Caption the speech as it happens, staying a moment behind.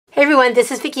Hey everyone, this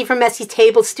is Vicki from Messy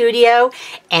Table Studio,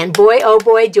 and boy oh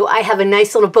boy do I have a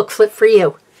nice little book flip for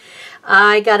you.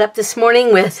 I got up this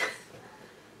morning with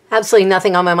absolutely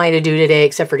nothing on my mind to do today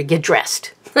except for to get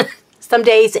dressed. Some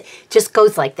days it just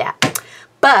goes like that.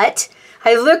 But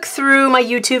I looked through my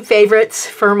YouTube favorites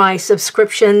for my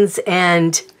subscriptions,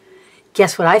 and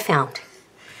guess what I found?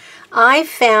 I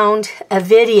found a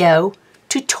video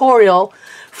tutorial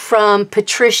from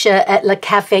Patricia at Le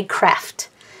Cafe Craft.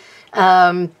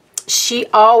 She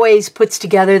always puts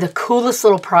together the coolest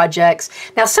little projects.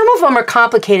 Now, some of them are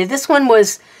complicated. This one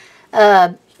was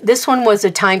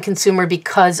a time consumer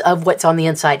because of what's on the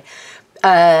inside.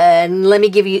 Let me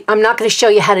give you, I'm not going to show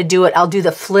you how to do it. I'll do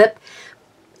the flip,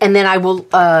 and then I will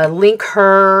link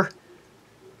her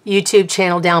YouTube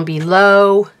channel down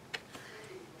below.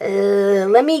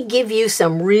 Let me give you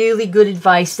some really good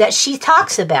advice that she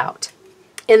talks about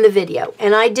in the video.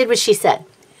 And I did what she said.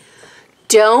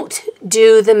 Don't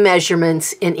do the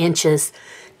measurements in inches.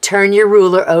 Turn your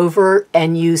ruler over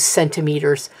and use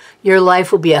centimeters. Your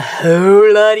life will be a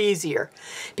whole lot easier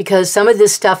because some of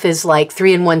this stuff is like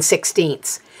 3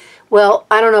 1/16. Well,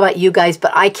 I don't know about you guys,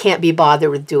 but I can't be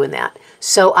bothered with doing that.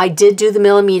 So I did do the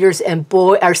millimeters and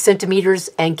centimeters,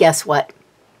 and guess what?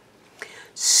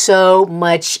 So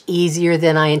much easier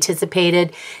than I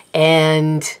anticipated,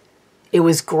 and it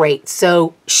was great.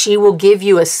 So she will give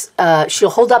you she'll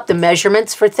hold up the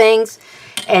measurements for things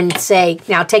and say,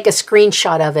 now take a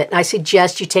screenshot of it. And I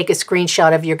suggest you take a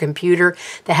screenshot of your computer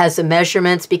that has the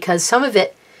measurements, because some of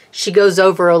it she goes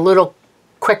over a little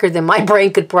quicker than my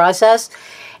brain could process.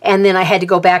 And then I had to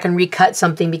go back and recut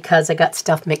something because I got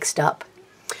stuff mixed up.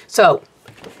 So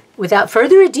without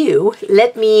further ado,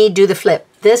 let me do the flip.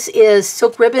 This is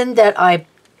silk ribbon that I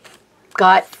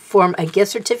got from a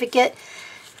gift certificate.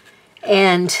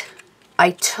 And I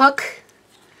took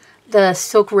the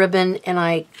silk ribbon and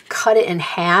I cut it in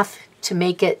half to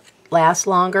make it last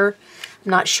longer.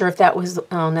 I'm not sure if that was,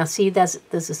 oh, now see, this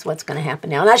is what's going to happen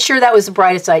now. I'm not sure that was the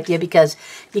brightest idea because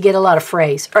you get a lot of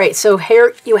frays. All right, so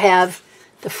here you have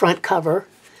the front cover,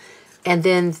 and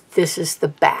then this is the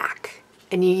back.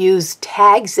 And you use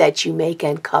tags that you make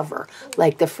and cover,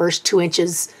 like the first 2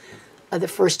 inches, the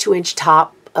first 2-inch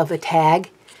top of a tag.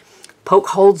 Poke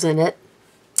holes in it.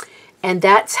 And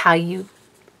that's how you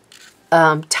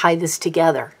tie this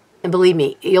together. And believe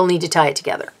me, you'll need to tie it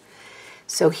together.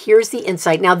 So here's the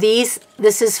inside. Now this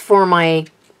is for my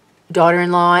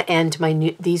daughter-in-law,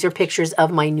 and these are pictures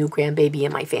of my new grandbaby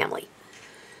and my family.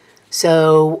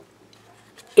 So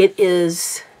it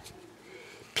is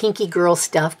pinky girl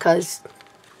stuff because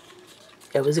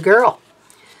it was a girl.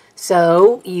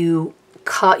 So you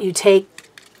take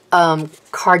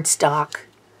cardstock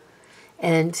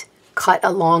and cut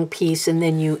a long piece, and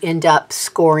then you end up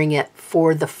scoring it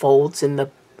for the folds in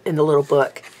the little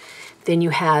book. Then you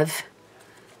have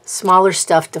smaller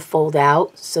stuff to fold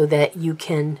out so that you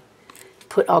can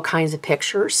put all kinds of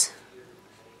pictures.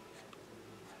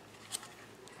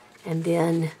 And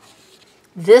then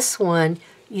this one,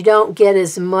 you don't get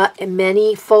as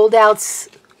many fold outs,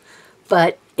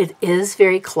 but it is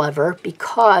very clever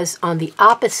because on the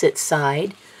opposite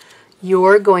side,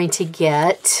 you're going to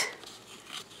get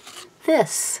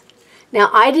this. Now,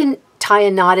 I didn't tie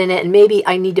a knot in it, and maybe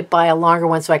I need to buy a longer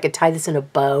one so I could tie this in a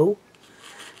bow.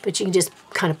 But you can just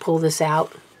kind of pull this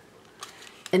out.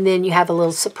 And then you have a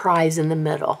little surprise in the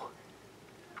middle.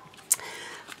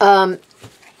 When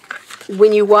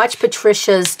you watch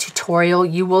Patricia's tutorial,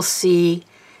 you will see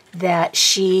that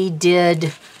she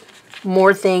did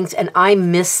more things, and I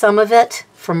missed some of it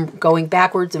from going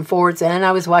backwards and forwards, and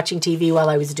I was watching TV while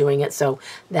I was doing it, so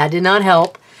that did not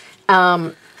help.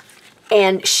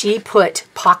 And she put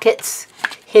pockets,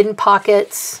 hidden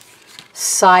pockets,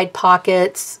 side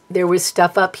pockets. There was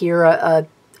stuff up here,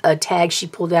 a tag she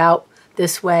pulled out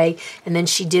this way. And then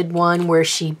she did one where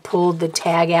she pulled the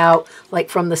tag out like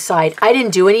from the side. I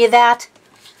didn't do any of that.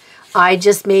 I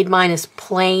just made mine as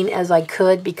plain as I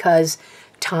could because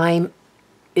time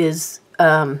is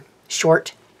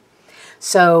short.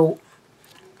 So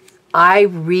I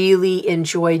really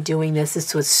enjoyed doing this.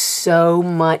 This was so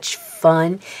much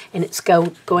fun, and it's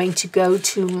going to go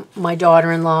to my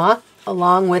daughter-in-law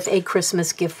along with a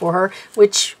Christmas gift for her,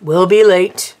 which will be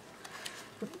late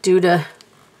due to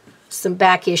some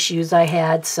back issues I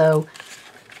had. So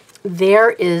there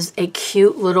is a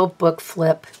cute little book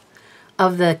flip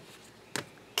of the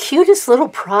cutest little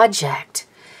project.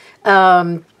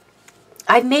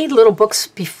 I've made little books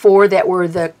before that were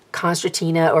the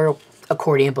concertina or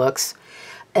accordion books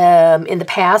in the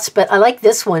past, but I like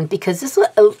this one because this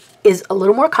is a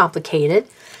little more complicated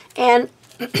and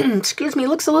excuse me,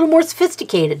 looks a little more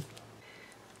sophisticated.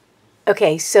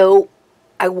 Okay, so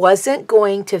I wasn't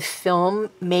going to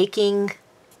film making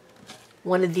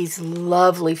one of these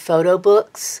lovely photo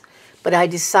books, but I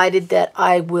decided that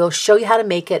I will show you how to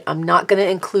make it. I'm not going to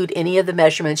include any of the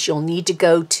measurements. You'll need to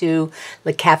go to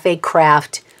Le Cafe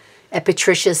Craft at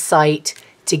Patricia's site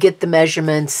to get the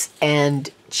measurements and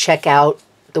check out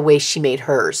the way she made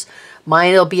hers.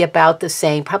 Mine will be about the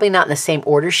same, probably not in the same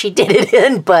order she did it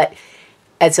in, but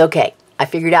it's okay. I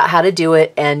figured out how to do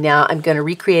it, and now I'm going to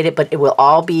recreate it, but it will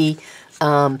all be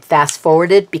fast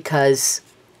forwarded because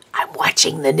I'm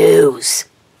watching the news.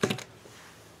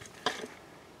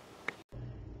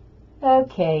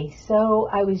 Okay, so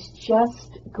I was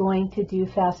just going to do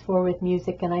fast forward with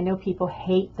music, and I know people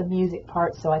hate the music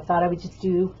part, so I thought I would just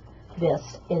do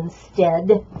this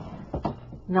instead. I'm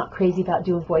not crazy about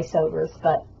doing voiceovers,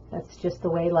 but that's just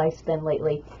the way life's been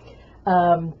lately.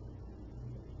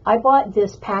 I bought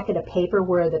this packet of paper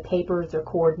where the papers are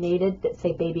coordinated that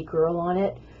say baby girl on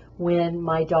it when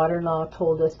my daughter-in-law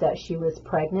told us that she was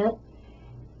pregnant.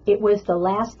 It was the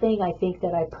last thing I think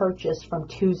that I purchased from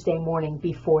Tuesday morning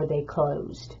before they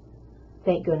closed.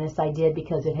 Thank goodness I did,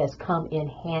 because it has come in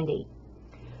handy.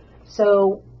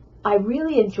 So I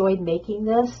really enjoyed making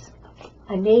this.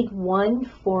 I made one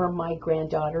for my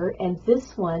granddaughter, and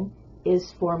this one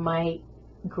is for my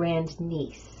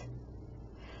grandniece.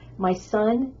 My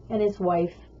son and his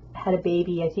wife had a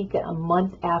baby, I think a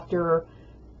month after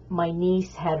my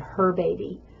niece had her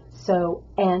baby. So,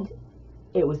 and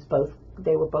it was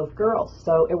they were both girls,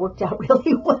 so it worked out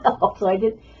really well. So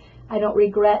I don't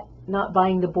regret not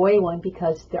buying the boy one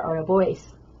because there are no boys.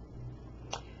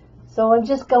 So I'm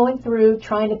just going through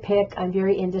trying to pick. I'm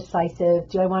very indecisive.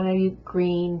 Do I want to use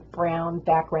green, brown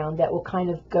background that will kind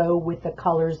of go with the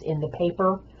colors in the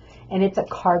paper? And it's a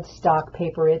cardstock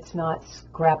paper. It's not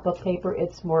scrapbook paper.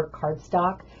 It's more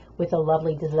cardstock with a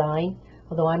lovely design.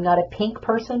 Although I'm not a pink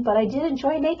person, but I did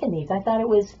enjoy making these. I thought it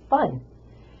was fun.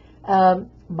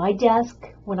 My desk,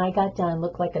 when I got done,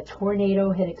 looked like a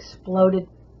tornado had exploded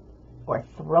or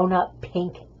thrown up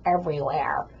pink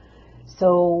everywhere.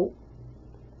 So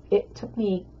it took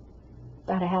me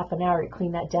about a half an hour to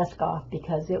clean that desk off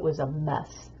because it was a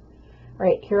mess. All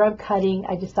right, here I'm cutting.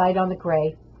 I decided on the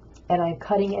gray, and I'm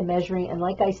cutting and measuring. And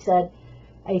like I said,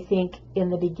 I think in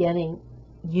the beginning,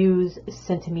 use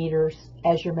centimeters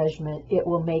as your measurement. It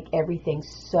will make everything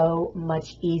so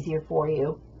much easier for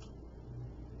you.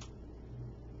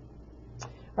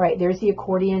 All right, there's the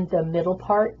accordion, the middle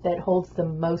part that holds the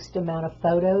most amount of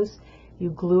photos.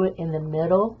 You glue it in the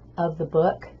middle of the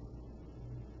book.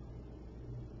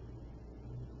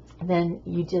 And then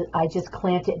I just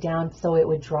clamped it down so it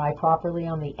would dry properly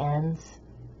on the ends.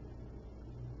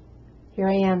 Here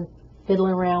I am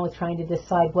fiddling around with trying to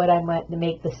decide what I might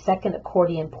make the second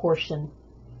accordion portion.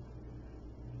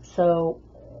 So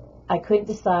I couldn't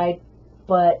decide,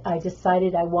 but I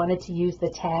decided I wanted to use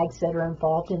the tags that are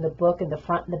involved in the book in the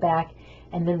front and the back,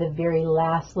 and then the very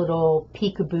last little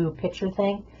peekaboo picture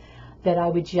thing that I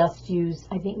would just use.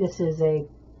 I think this is a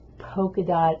polka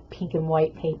dot pink and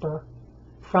white paper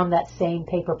from that same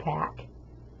paper pack.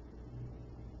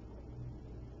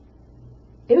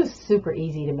 It was super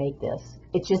easy to make this.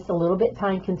 It's just a little bit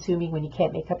time consuming when you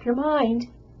can't make up your mind.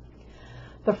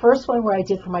 The first one where I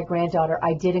did for my granddaughter,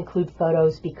 I did include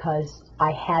photos because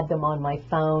I had them on my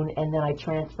phone, and then I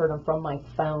transferred them from my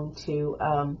phone to,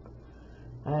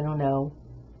 I don't know,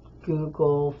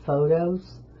 Google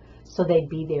Photos, so they'd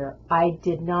be there. I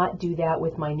did not do that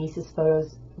with my niece's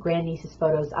photos, grandniece's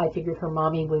photos. I figured her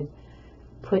mommy would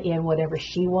put in whatever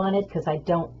she wanted because I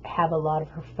don't have a lot of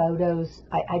her photos.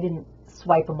 I didn't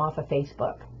swipe them off of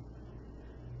Facebook.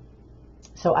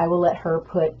 So I will let her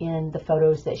put in the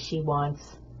photos that she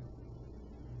wants.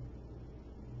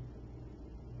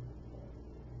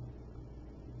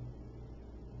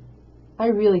 I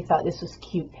really thought this was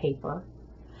cute paper.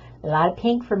 A lot of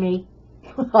pink for me.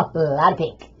 A lot of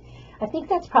pink. I think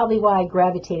that's probably why I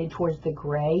gravitated towards the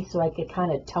gray, so I could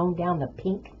kind of tone down the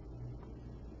pink.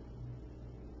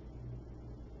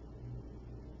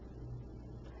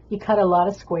 You cut a lot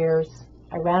of squares.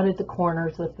 I rounded the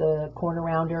corners with the corner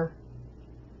rounder.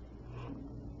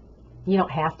 You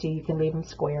don't have to. You can leave them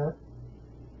square.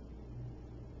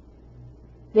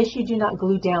 This you do not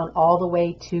glue down all the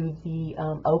way to the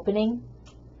opening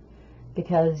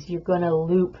because you're going to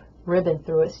loop ribbon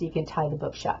through it so you can tie the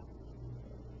book shut.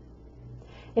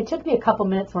 It took me a couple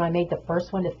minutes when I made the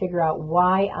first one to figure out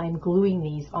why I'm gluing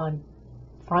these on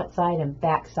front side and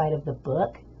back side of the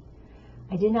book.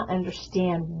 I did not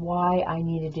understand why I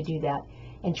needed to do that.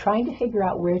 And trying to figure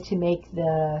out where to make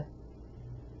the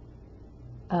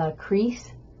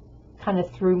crease kind of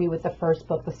threw me with the first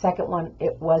book. The second one,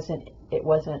 it wasn't it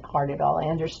wasn't hard at all. I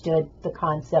understood the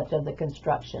concept of the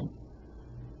construction.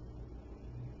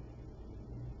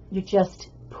 You're just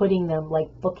putting them like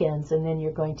bookends, and then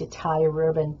you're going to tie a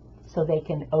ribbon so they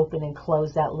can open and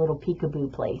close that little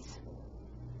peekaboo place.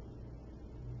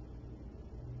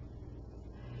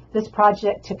 This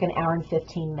project took an hour and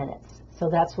 15 minutes, so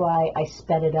that's why I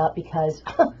sped it up, because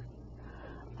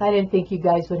I didn't think you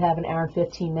guys would have an hour and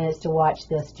 15 minutes to watch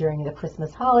this during the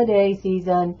Christmas holiday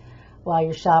season while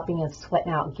you're shopping and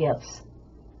sweating out gifts.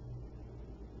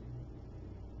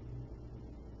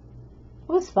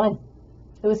 It was fun.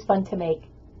 It was fun to make.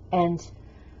 And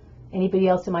anybody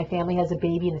else in my family has a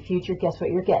baby in the future, guess what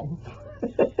you're getting?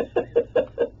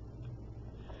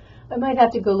 I might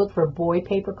have to go look for boy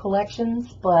paper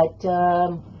collections, but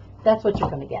that's what you're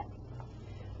going to get.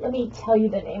 Let me tell you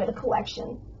the name of the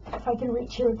collection, if I can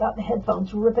reach here without the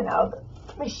headphones ripping out of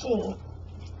the machine.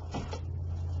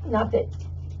 Not that,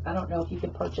 I don't know if you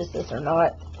can purchase this or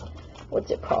not.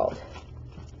 What's it called?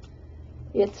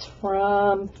 It's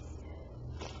from,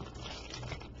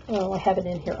 oh, I have it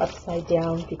in here upside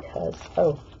down because,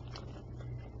 oh,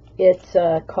 it's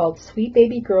called Sweet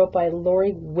Baby Girl by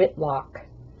Lori Whitlock.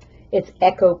 It's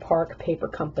Echo Park Paper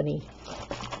Company.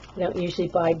 I don't usually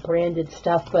buy branded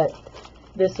stuff, but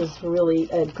this is really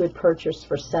a good purchase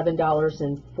for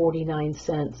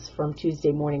 $7.49 from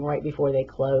Tuesday morning right before they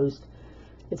closed.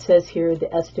 It says here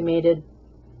the estimated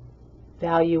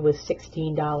value was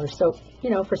 $16. So, you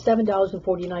know, for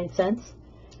 $7.49,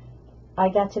 I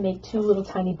got to make 2 little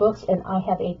tiny books, and I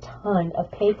have a ton of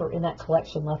paper in that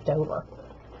collection left over.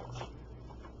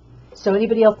 So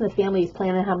anybody else in the family is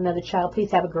planning on having another child,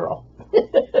 please have a girl.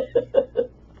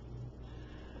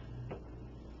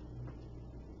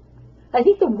 I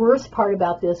think the worst part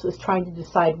about this was trying to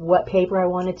decide what paper I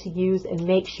wanted to use and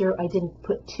make sure I didn't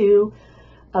put 2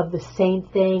 of the same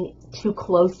thing too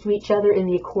close to each other in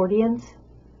the accordions.